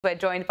We're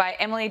joined by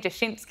Emily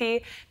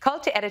Jashinsky,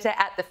 culture editor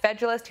at The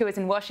Federalist, who is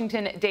in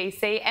Washington,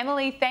 D.C.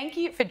 Emily, thank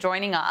you for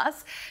joining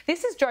us.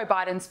 This is Joe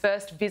Biden's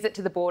first visit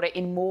to the border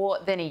in more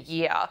than a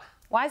year.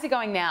 Why is he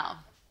going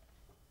now?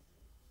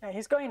 Yeah,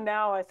 he's going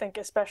now, I think,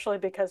 especially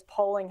because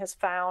polling has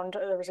found,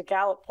 there was a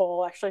Gallup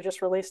poll actually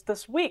just released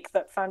this week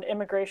that found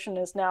immigration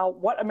is now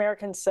what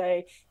Americans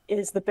say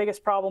is the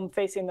biggest problem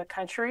facing the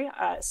country.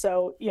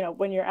 So,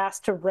 when you're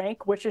asked to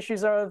rank which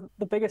issues are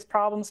the biggest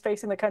problems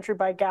facing the country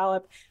by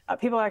Gallup,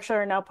 people actually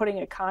are now putting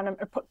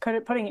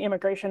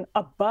immigration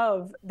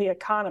above the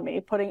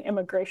economy, putting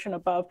immigration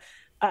above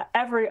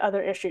every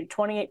other issue.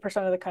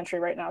 28% of the country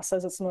right now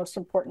says it's the most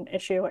important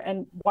issue.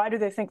 And why do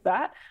they think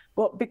that?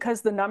 Well,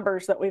 because the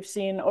numbers that we've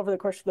seen over the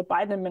course of the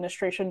Biden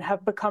administration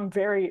have become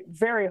very,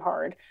 very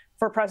hard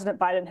for President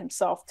Biden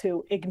himself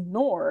to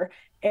ignore.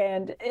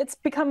 And it's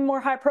become more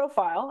high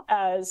profile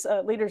as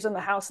leaders in the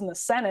House and the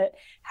Senate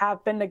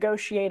have been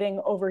negotiating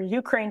over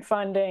Ukraine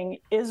funding,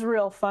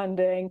 Israel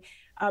funding,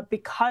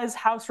 because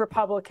House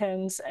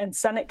Republicans and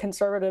Senate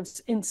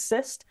conservatives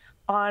insist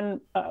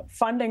on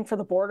funding for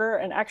the border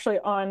and actually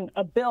on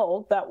a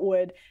bill that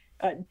would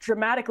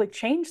dramatically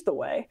change the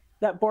way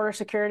that border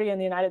security in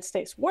the United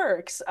States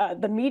works.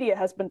 The media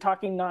has been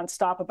talking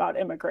nonstop about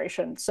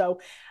immigration.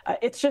 So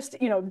it's just,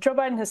 Joe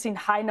Biden has seen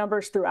high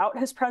numbers throughout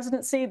his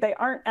presidency. They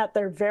aren't at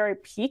their very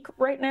peak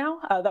right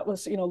now. That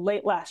was,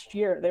 late last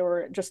year. They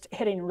were just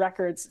hitting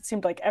records, it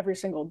seemed like every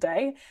single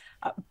day.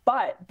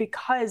 But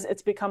because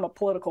it's become a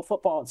political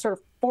football, it sort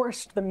of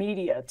forced the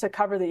media to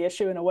cover the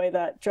issue in a way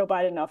that Joe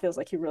Biden now feels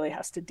like he really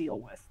has to deal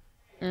with.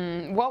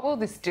 What will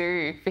this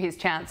do for his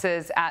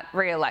chances at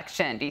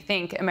re-election? Do you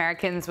think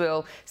Americans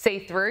will see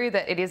through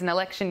that it is an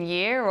election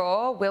year,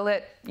 or will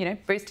it,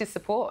 boost his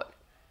support?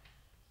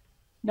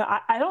 No,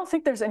 I don't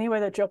think there's any way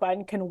that Joe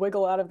Biden can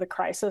wiggle out of the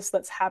crisis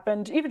that's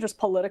happened, even just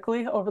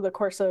politically, over the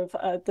course of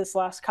this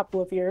last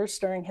couple of years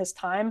during his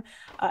time.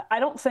 I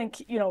don't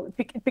think,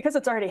 because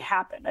it's already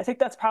happened. I think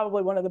that's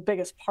probably one of the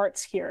biggest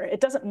parts here. It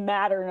doesn't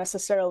matter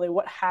necessarily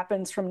what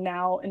happens from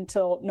now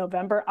until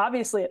November.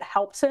 Obviously, it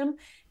helps him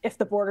if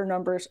the border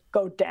numbers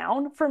go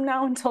down from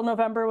now until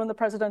November when the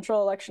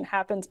presidential election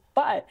happens.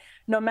 But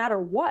no matter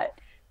what,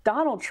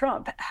 Donald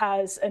Trump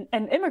has, and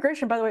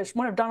immigration, by the way, is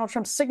one of Donald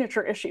Trump's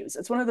signature issues.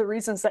 It's one of the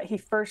reasons that he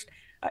first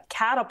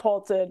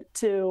catapulted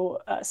to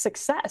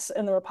success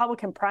in the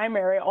Republican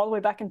primary all the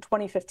way back in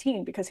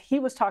 2015, because he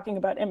was talking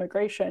about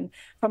immigration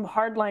from a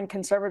hardline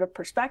conservative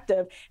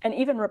perspective. And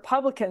even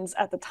Republicans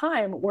at the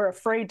time were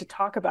afraid to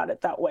talk about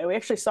it that way. We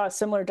actually saw a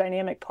similar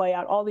dynamic play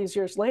out all these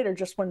years later,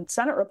 just when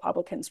Senate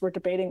Republicans were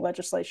debating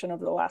legislation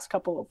over the last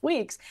couple of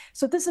weeks.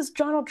 So this is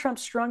Donald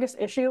Trump's strongest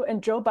issue.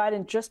 And Joe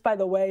Biden, just by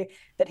the way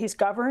that he's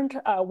governed,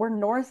 we're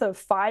north of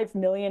 5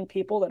 million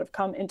people that have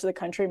come into the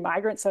country,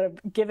 migrants that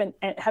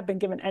have been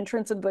given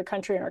entrance into the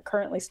country and are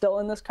currently still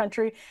in this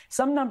country.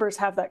 Some numbers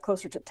have that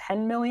closer to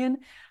 10 million.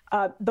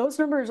 Those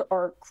numbers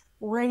are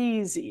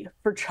crazy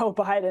for Joe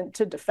Biden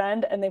to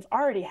defend, and they've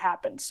already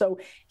happened. So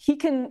he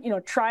can,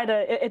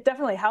 it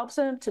definitely helps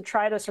him to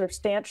try to sort of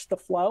stanch the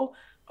flow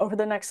over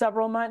the next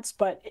several months,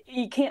 but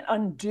he can't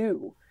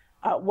undo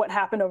what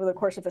happened over the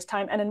course of his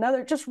time.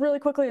 And just really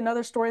quickly,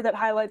 another story that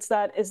highlights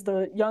that is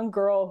the young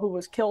girl who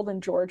was killed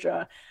in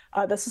Georgia.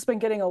 This has been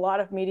getting a lot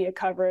of media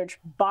coverage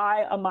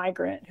by a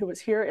migrant who was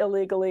here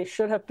illegally,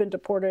 should have been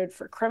deported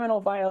for criminal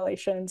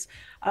violations,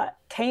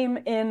 came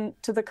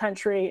into the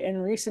country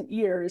in recent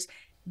years.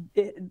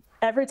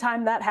 Every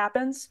time that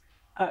happens,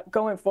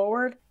 going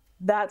forward,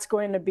 that's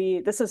going to be,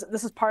 this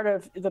is part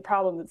of the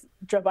problem that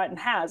Joe Biden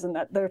has, and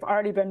that there have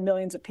already been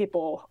millions of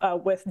people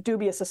with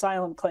dubious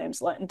asylum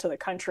claims let into the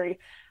country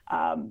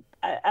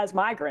as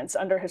migrants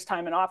under his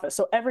time in office.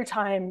 So every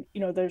time,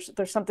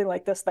 there's something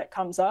like this that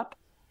comes up,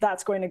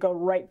 that's going to go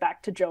right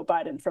back to Joe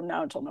Biden from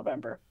now until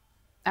November.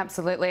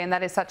 Absolutely, and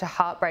that is such a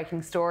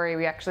heartbreaking story.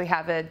 We actually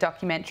have a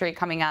documentary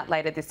coming out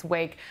later this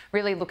week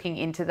really looking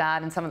into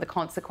that and some of the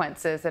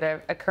consequences that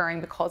are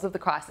occurring because of the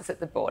crisis at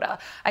the border.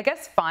 I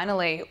guess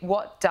finally,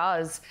 what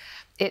does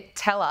it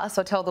tell us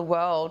or tell the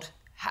world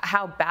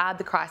how bad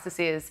the crisis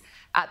is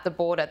at the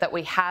border, that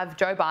we have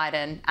Joe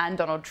Biden and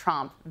Donald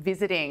Trump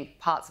visiting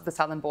parts of the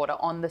southern border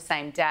on the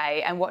same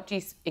day? And what do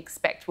you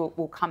expect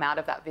will come out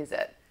of that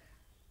visit?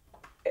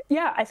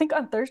 Yeah, I think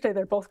on Thursday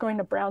they're both going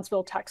to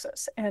Brownsville,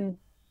 Texas. And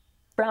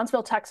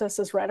Brownsville, Texas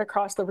is right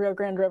across the Rio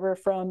Grande River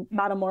from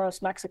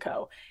Matamoros,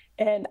 Mexico.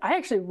 And I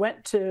actually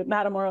went to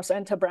Matamoros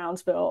and to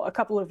Brownsville a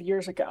couple of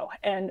years ago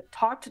and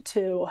talked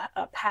to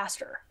a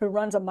pastor who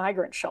runs a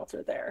migrant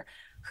shelter there,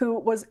 who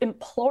was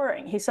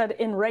imploring, he said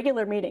in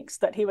regular meetings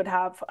that he would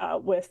have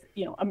with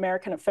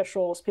American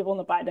officials, people in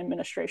the Biden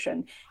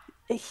administration,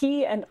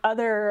 he and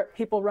other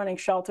people running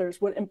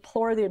shelters would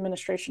implore the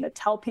administration to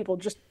tell people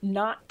just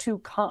not to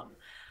come.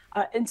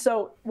 And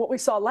so what we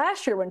saw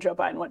last year when Joe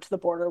Biden went to the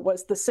border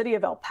was the city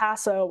of El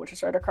Paso, which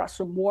is right across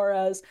from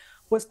Juarez,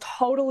 was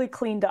totally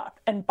cleaned up.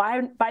 And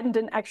Biden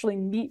didn't actually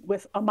meet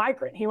with a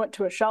migrant. He went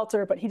to a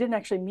shelter, but he didn't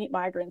actually meet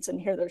migrants and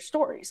hear their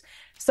stories.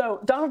 So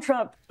Donald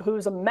Trump,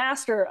 who's a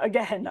master,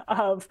 again,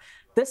 of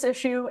this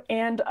issue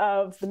and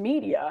of the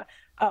media,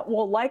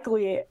 will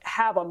likely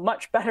have a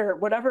much better,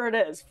 whatever it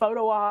is,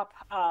 photo op,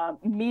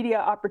 media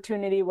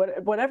opportunity,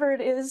 whatever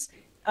it is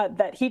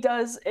that he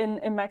does in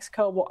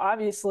Mexico will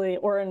obviously,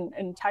 or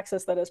in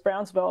Texas, that is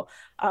Brownsville,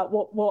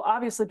 will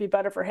obviously be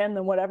better for him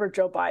than whatever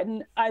Joe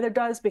Biden either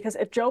does. Because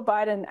if Joe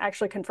Biden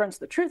actually confronts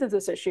the truth of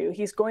this issue,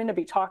 he's going to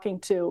be talking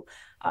to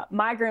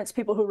migrants,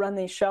 people who run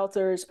these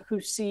shelters, who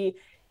see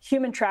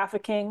human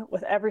trafficking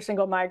with every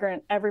single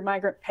migrant. Every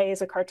migrant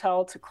pays a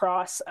cartel to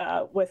cross,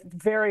 with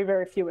very,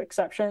 very few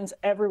exceptions.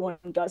 Everyone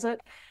does it.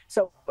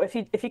 So if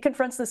he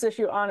confronts this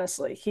issue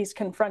honestly, he's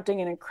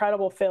confronting an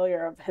incredible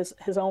failure of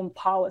his own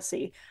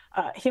policy.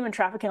 Human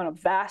trafficking on a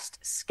vast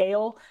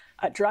scale,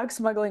 drug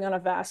smuggling on a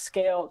vast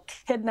scale,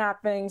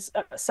 kidnappings,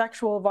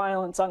 sexual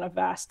violence on a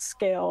vast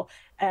scale.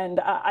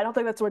 And I don't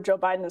think that's what Joe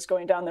Biden is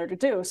going down there to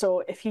do.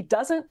 So if he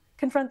doesn't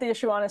confront the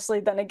issue honestly,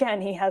 then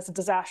again, he has a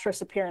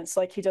disastrous appearance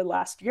like he did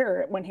last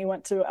year when he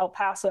went to El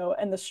Paso,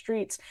 and the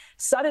streets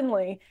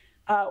suddenly,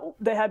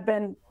 they had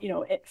been,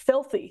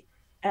 filthy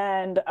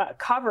and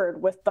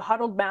covered with the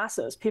huddled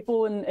masses,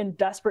 people in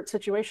desperate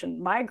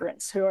situations,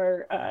 migrants who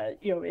are,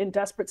 in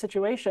desperate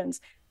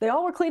situations. They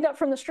all were cleaned up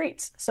from the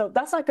streets. So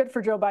that's not good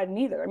for Joe Biden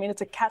either. I mean,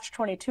 it's a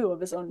catch-22 of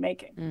his own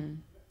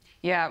making.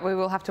 Yeah, we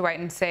will have to wait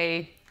and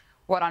see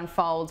what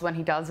unfolds when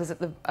he does visit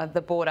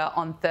the border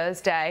on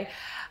Thursday.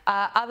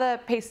 Other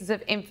pieces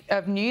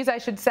of news, I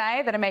should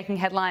say, that are making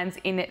headlines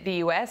in the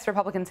US.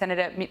 Republican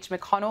Senator Mitch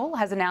McConnell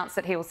has announced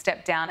that he will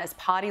step down as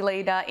party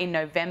leader in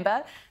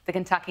November. The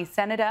Kentucky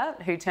senator,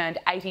 who turned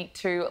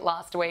 82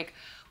 last week,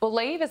 will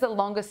leave as the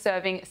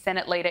longest-serving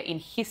Senate leader in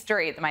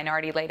history. The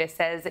minority leader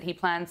says that he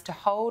plans to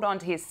hold on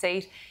to his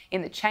seat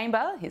in the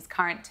chamber, his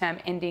current term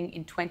ending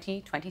in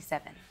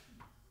 2027.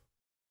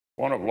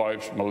 One of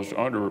life's most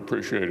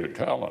underappreciated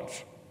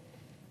talents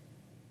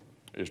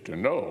is to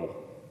know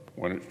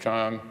when it's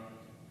time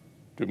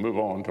to move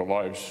on to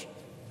life's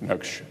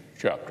next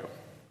chapter.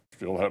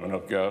 Still have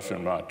enough gas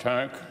in my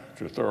tank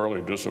to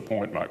thoroughly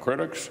disappoint my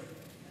critics,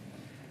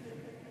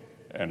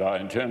 and I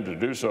intend to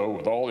do so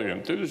with all the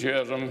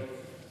enthusiasm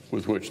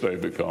with which they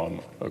become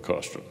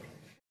accustomed.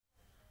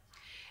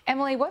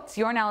 Emily, what's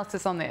your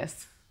analysis on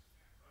this?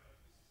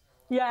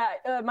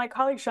 Yeah, my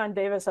colleague Sean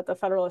Davis at the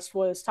Federalist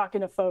was talking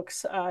to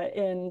folks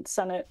in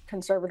Senate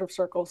conservative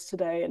circles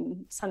today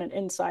and Senate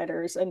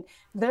insiders, and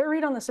their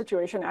read on the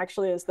situation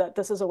actually is that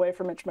this is a way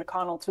for Mitch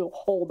McConnell to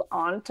hold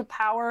on to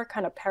power,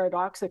 kind of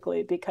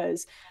paradoxically,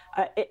 because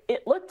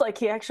it looked like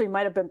he actually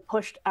might have been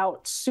pushed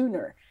out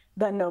sooner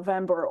than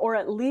November, or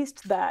at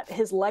least that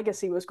his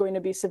legacy was going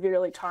to be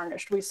severely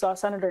tarnished. We saw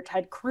Senator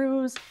Ted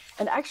Cruz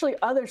and actually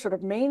other sort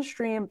of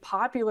mainstream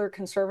popular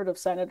conservative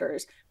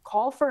senators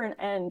call for an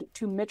end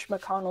to Mitch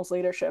McConnell's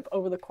leadership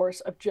over the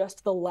course of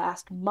just the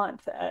last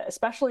month,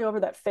 especially over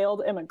that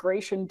failed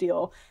immigration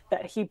deal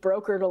that he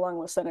brokered along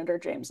with Senator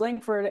James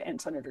Lankford and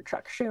Senator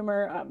Chuck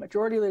Schumer,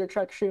 Majority Leader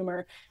Chuck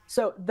Schumer.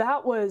 So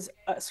that was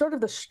sort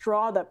of the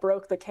straw that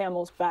broke the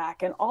camel's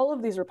back. And all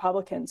of these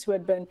Republicans who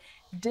had been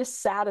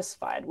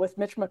dissatisfied with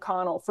Mitch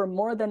McConnell for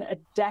more than a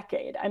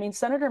decade. I mean,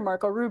 Senator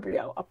Marco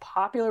Rubio, a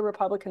popular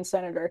Republican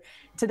senator,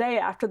 today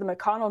after the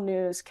McConnell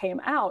news came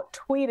out,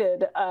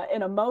 tweeted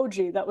an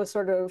emoji that was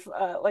sort of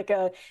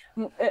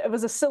it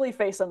was a silly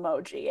face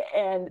emoji,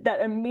 and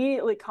that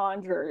immediately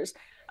conjures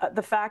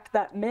the fact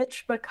that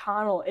Mitch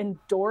McConnell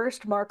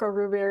endorsed Marco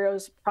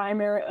Rubio's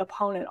primary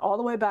opponent all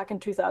the way back in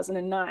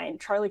 2009,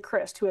 Charlie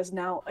Crist, who is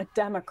now a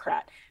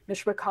Democrat.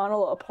 Mitch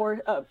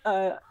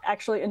McConnell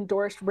actually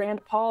endorsed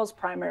Rand Paul's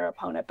primary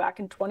opponent back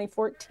in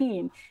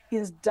 2014. He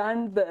has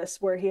done this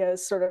where he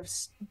has sort of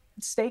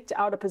staked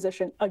out a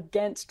position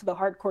against the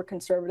hardcore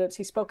conservatives.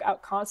 He spoke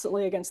out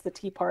constantly against the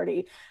Tea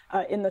Party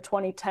in the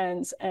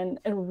 2010s and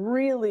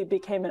really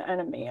became an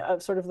enemy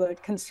of sort of the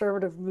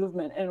conservative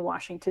movement in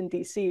Washington,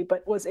 D.C.,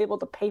 but was able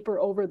to paper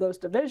over those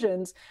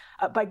divisions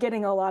by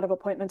getting a lot of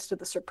appointments to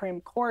the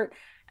Supreme Court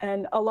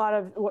and a lot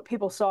of what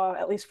people saw,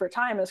 at least for a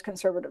time, as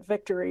conservative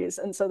victories.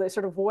 And so they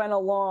sort of went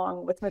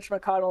along with Mitch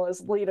McConnell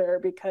as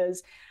leader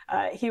because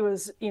he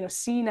was,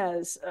 seen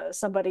as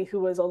somebody who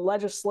was a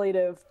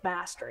legislative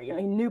master. He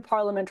knew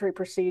parliamentary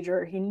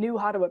procedure. He knew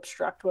how to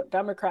obstruct what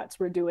Democrats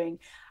were doing.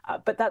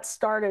 But that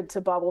started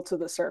to bubble to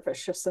the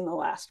surface just in the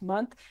last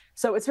month.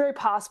 So it's very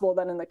possible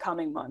that in the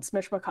coming months,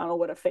 Mitch McConnell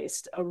would have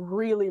faced a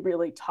really,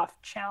 really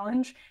tough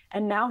challenge.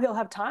 And now he'll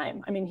have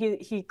time. I mean,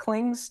 he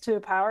clings to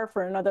power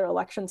for another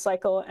election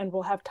cycle and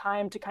will have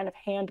time to kind of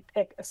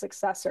handpick a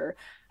successor,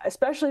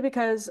 especially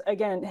because,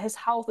 again, his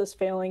health is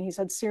failing. He's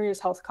had serious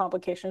health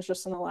complications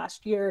just in the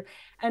last year.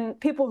 And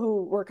people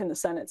who work in the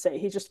Senate say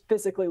he just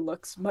physically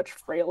looks much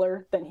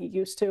frailer than he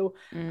used to.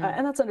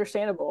 And that's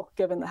understandable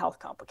given the health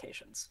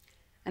complications.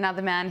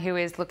 Another man who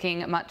is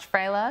looking much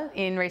frailer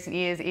in recent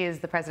years is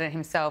the president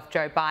himself,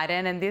 Joe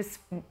Biden. And this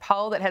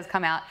poll that has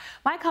come out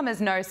might come as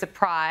no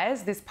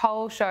surprise. This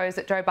poll shows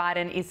that Joe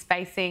Biden is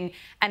facing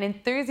an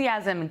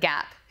enthusiasm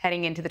gap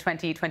heading into the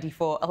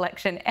 2024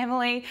 election.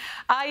 Emily,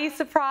 are you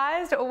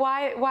surprised?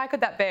 Why could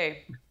that be?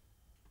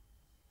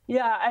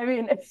 Yeah, I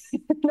mean,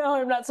 no,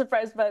 I'm not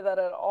surprised by that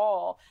at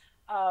all.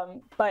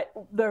 But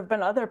there have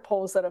been other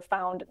polls that have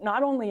found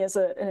not only is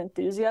it an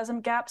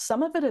enthusiasm gap,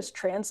 some of it is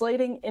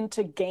translating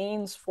into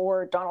gains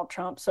for Donald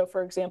Trump. So,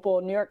 for example,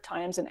 New York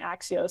Times and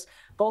Axios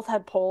both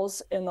had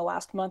polls in the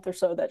last month or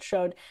so that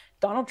showed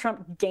Donald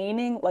Trump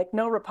gaining like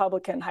no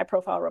Republican,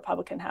 high-profile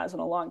Republican has in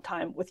a long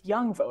time with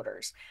young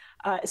voters.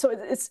 So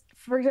it's,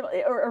 for example,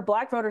 or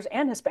Black voters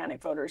and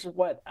Hispanic voters is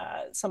what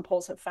some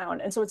polls have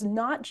found. And so it's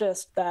not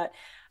just that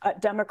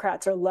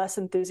Democrats are less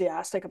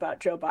enthusiastic about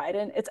Joe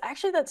Biden. It's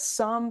actually that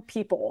some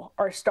people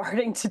are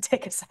starting to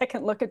take a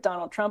second look at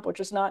Donald Trump, which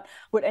is not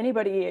what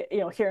anybody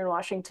here in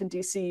Washington,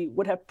 D.C.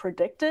 would have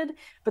predicted.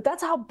 But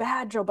that's how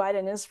bad Joe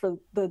Biden is for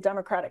the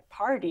Democratic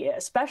Party,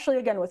 especially,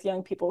 again, with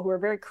young people who are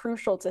very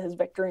crucial to his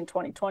victory in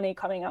 2020,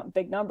 coming out in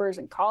big numbers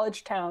in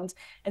college towns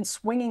and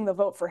swinging the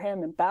vote for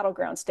him in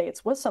battleground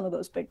states with some of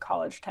those big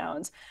college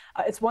towns.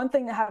 It's one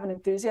thing to have an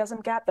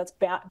enthusiasm gap that's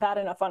bad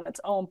enough on its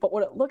own, but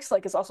what it looks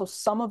like is also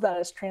some of that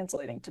is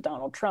translating to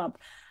Donald Trump.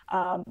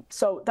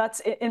 So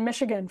that's in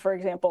Michigan, for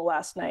example,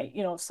 last night,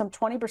 some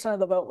 20% of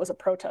the vote was a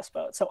protest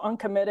vote. So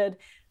uncommitted,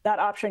 that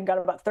option got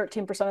about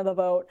 13% of the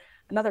vote.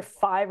 Another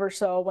 5 or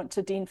so went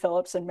to Dean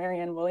Phillips and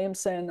Marianne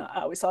Williamson.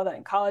 We saw that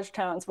in college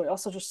towns, but we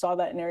also just saw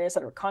that in areas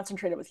that were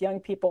concentrated with young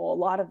people. A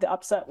lot of the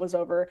upset was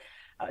over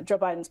Joe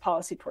Biden's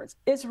policy towards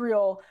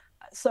Israel.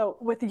 So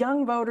with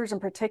young voters in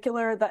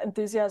particular, that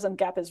enthusiasm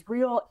gap is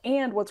real.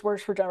 And what's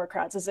worse for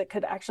Democrats is it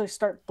could actually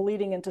start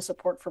bleeding into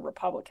support for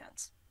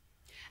Republicans.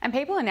 And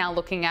people are now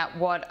looking at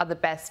what are the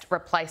best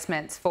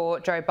replacements for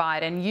Joe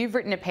Biden. You've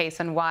written a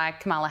piece on why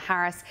Kamala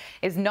Harris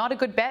is not a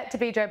good bet to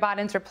be Joe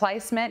Biden's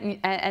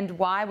replacement and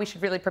why we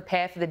should really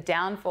prepare for the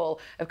downfall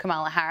of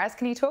Kamala Harris.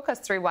 Can you talk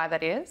us through why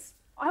that is?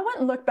 I went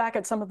and looked back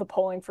at some of the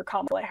polling for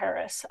Kamala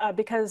Harris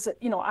because,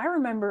 I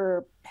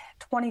remember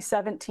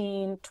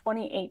 2017,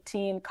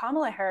 2018,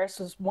 Kamala Harris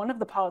was one of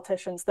the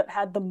politicians that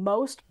had the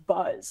most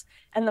buzz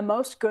and the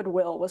most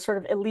goodwill with sort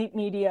of elite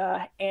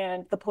media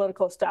and the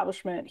political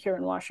establishment here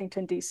in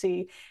Washington,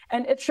 D.C.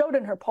 And it showed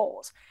in her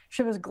polls.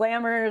 She was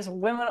Glamour's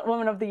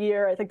Woman of the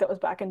Year. I think that was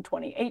back in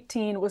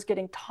 2018, was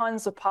getting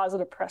tons of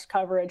positive press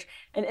coverage.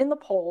 And in the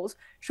polls,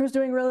 she was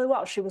doing really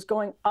well. She was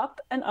going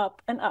up and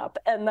up and up.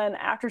 And then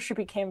after she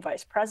became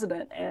vice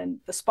president and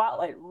the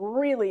spotlight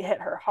really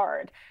hit her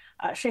hard,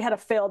 she had a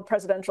failed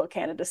presidential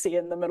candidacy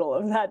in the middle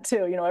of that,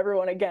 too.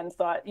 Everyone, again,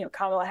 thought,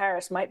 Kamala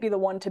Harris might be the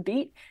one to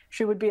beat.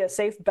 She would be a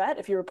safe bet.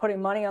 If you were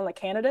putting money on the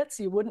candidates,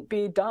 you wouldn't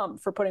be dumb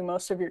for putting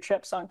most of your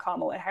chips on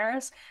Kamala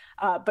Harris.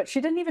 But she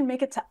didn't even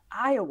make it to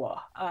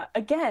Iowa,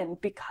 again,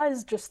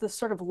 because just this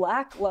sort of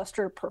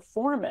lackluster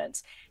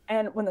performance.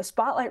 And when the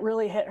spotlight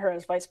really hit her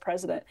as vice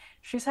president,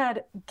 she's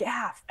had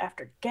gaffe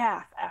after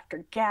gaffe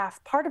after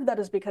gaffe. Part of that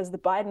is because the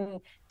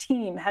Biden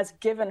team has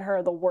given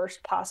her the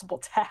worst possible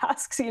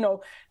tasks,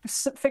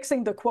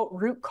 fixing the, quote,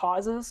 root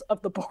causes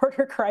of the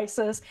border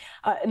crisis,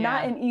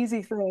 not an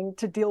easy thing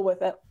to deal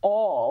with at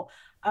all.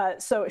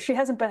 So she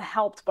hasn't been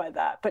helped by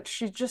that, but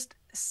she just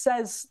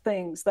says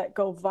things that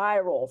go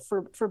viral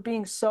for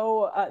being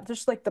so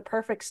just like the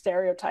perfect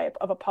stereotype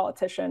of a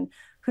politician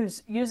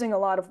who's using a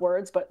lot of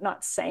words but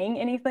not saying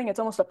anything. It's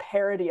almost a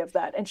parody of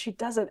that. And she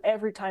does it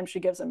every time she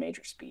gives a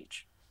major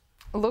speech.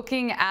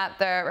 Looking at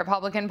the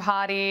Republican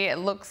Party, it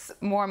looks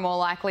more and more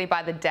likely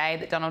by the day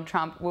that Donald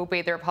Trump will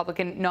be the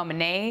Republican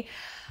nominee.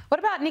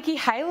 What about Nikki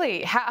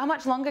Haley? How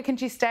much longer can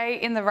she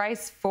stay in the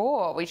race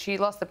for? She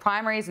lost the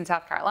primaries in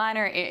South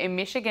Carolina, in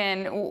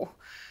Michigan.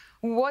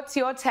 What's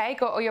your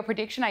take or your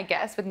prediction, I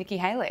guess, with Nikki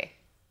Haley?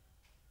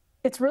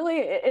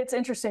 It's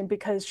interesting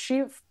because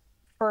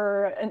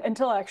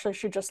until actually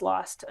she just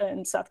lost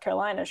in South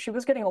Carolina, she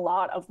was getting a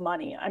lot of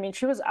money. I mean,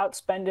 she was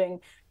outspending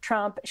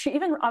Trump. She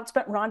even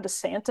outspent Ron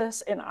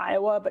DeSantis in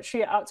Iowa, but she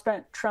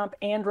outspent Trump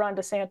and Ron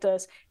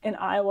DeSantis in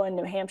Iowa and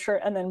New Hampshire,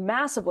 and then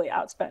massively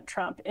outspent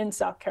Trump in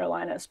South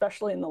Carolina,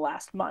 especially in the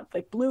last month.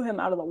 They blew him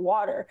out of the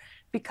water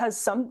because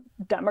some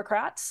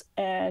Democrats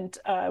and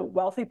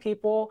wealthy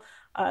people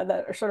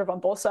that are sort of on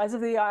both sides of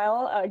the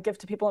aisle, give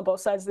to people on both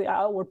sides of the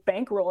aisle, were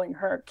bankrolling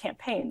her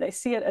campaign. They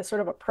see it as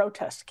sort of a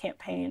protest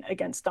campaign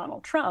against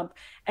Donald Trump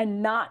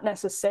and not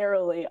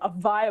necessarily a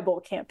viable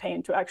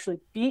campaign to actually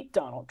beat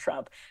Donald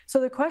Trump. So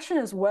the question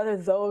is whether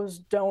those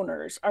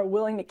donors are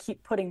willing to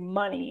keep putting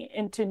money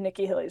into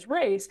Nikki Haley's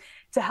race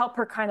to help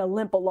her kind of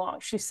limp along.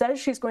 She says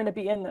she's going to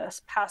be in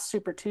this past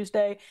Super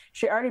Tuesday.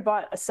 She already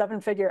bought a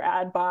 7-figure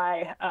ad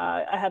buy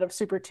ahead of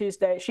Super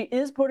Tuesday. She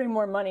is putting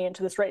more money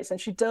into this race, and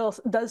she does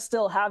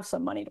still have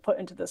some money to put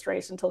into this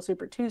race until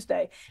Super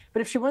Tuesday.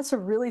 But if she wants to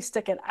really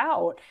stick it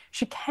out,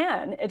 she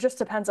can. It just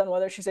depends on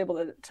whether she's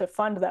able to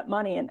fund that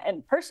money.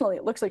 And personally,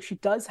 it looks like she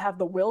does have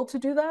the will to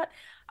do that.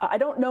 I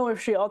don't know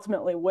if she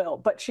ultimately will,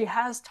 but she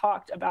has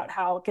talked about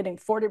how getting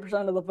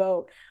 40% of the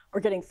vote or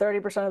getting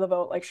 30% of the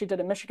vote, like she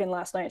did in Michigan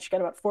last night. She got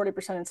about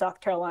 40% in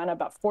South Carolina,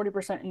 about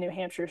 40% in New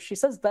Hampshire. She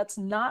says that's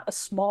not a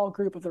small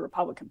group of the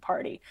Republican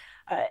Party.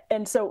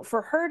 And so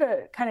for her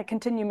to kind of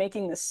continue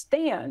making this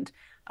stand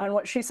on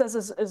what she says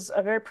is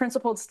a very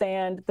principled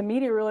stand, the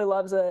media really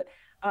loves it.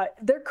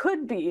 there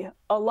could be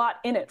a lot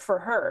in it for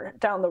her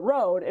down the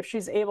road if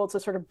she's able to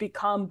sort of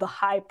become the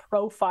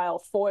high-profile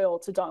foil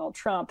to Donald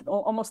Trump,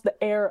 almost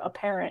the heir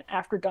apparent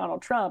after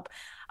Donald Trump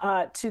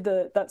to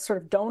that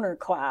sort of donor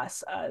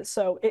class.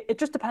 So it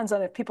just depends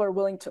on if people are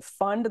willing to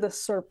fund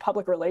this sort of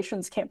public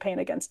relations campaign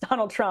against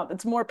Donald Trump.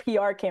 It's more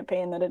PR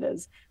campaign than it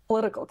is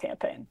political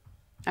campaign.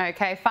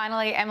 Okay,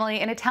 finally, Emily,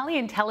 an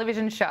Italian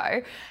television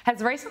show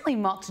has recently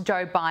mocked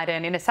Joe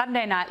Biden in a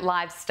Saturday Night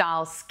Live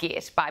style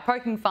skit by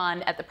poking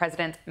fun at the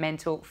president's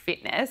mental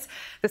fitness.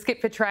 The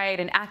skit portrayed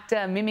an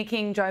actor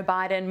mimicking Joe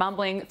Biden,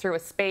 mumbling through a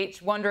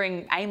speech,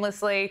 wandering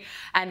aimlessly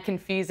and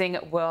confusing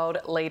world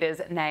leaders'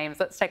 names.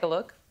 Let's take a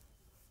look.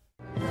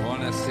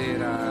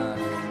 Buonasera,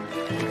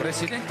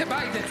 Presidente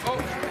Biden.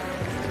 Oh,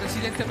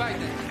 Presidente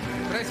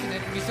Biden.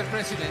 President, Mr.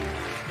 President.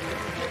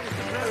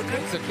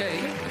 It's okay?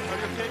 Are you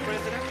okay,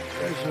 President?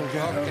 It's okay.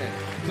 Ok,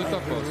 tutto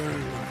a posto.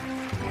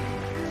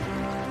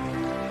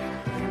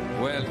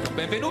 Welcome,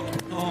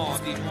 benvenuto. No,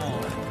 di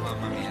nuovo,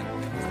 mamma mia.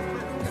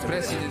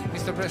 President,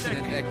 Mr.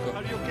 President, ecco.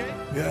 Are you okay?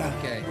 Yeah.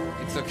 Ok,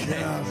 it's okay.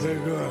 Yeah, very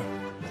good.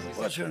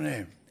 What's your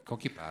name? Con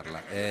chi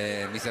parla?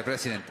 Mr.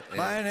 President.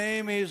 My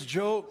name is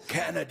Joe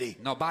Kennedy.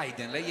 No,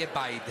 Biden, lei è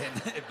Biden.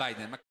 È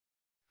Biden. Ma...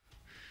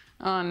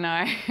 Oh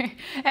no.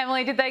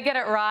 Emily, did they get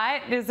it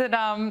right? Is it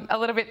a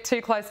little bit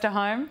too close to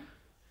home?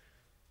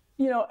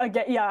 You know,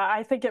 again, yeah,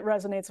 I think it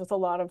resonates with a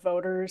lot of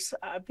voters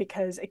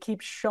because it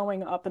keeps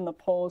showing up in the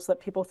polls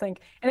that people think,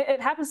 and it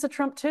happens to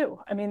Trump too.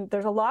 I mean,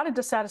 there's a lot of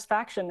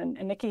dissatisfaction,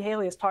 and Nikki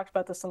Haley has talked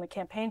about this on the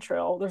campaign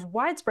trail. There's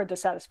widespread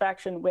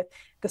dissatisfaction with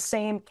the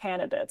same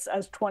candidates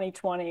as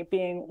 2020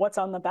 being what's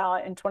on the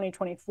ballot in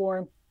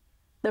 2024.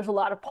 There's a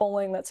lot of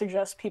polling that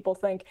suggests people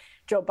think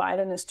Joe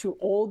Biden is too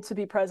old to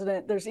be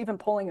president. There's even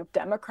polling of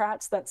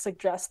Democrats that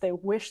suggests they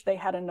wish they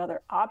had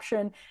another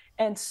option.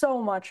 And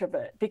so much of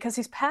it, because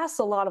he's passed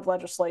a lot of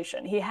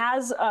legislation. He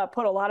has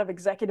put a lot of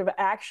executive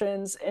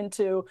actions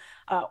into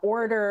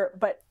order,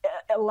 but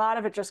a lot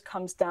of it just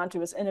comes down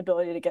to his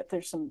inability to get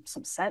through some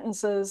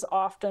sentences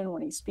often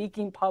when he's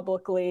speaking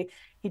publicly.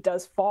 He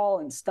does fall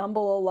and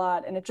stumble a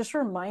lot. And it just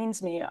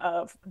reminds me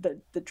of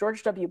the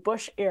George W.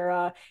 Bush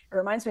era. It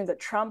reminds me of the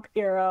Trump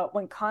era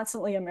when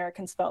constantly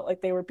Americans felt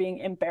like they were being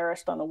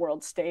embarrassed on the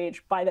world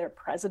stage by their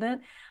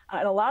president.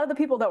 And a lot of the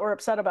people that were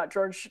upset about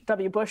George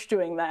W. Bush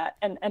doing that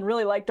and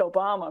really liked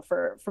Obama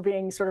for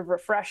being sort of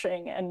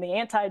refreshing and the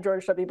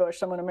anti-George W. Bush,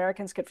 someone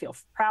Americans could feel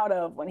proud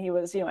of when he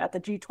was, at the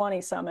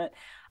G20 summit.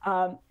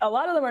 A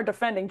lot of them are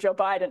defending Joe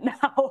Biden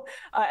now.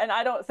 And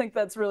I don't think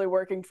that's really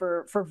working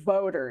for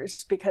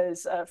voters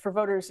because for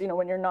voters,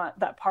 when you're not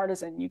that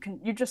partisan,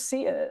 you just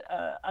see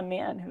a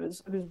man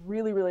who's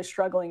really, really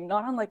struggling,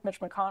 not unlike Mitch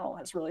McConnell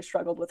has really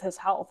struggled with his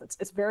health.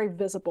 It's very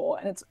visible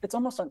and it's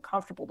almost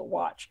uncomfortable to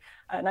watch.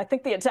 And I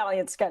think the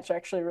Italian sketch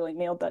actually really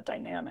nailed that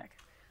dynamic.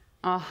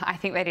 Oh, I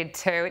think they did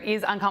too. It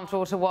is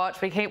uncomfortable to watch.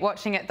 We keep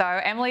watching it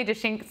though. Emily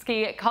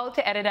Jashinsky,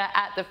 culture editor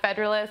at The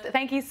Federalist.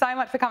 Thank you so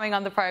much for coming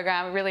on the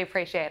program. I really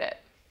appreciate it.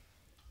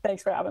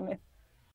 Thanks for having me.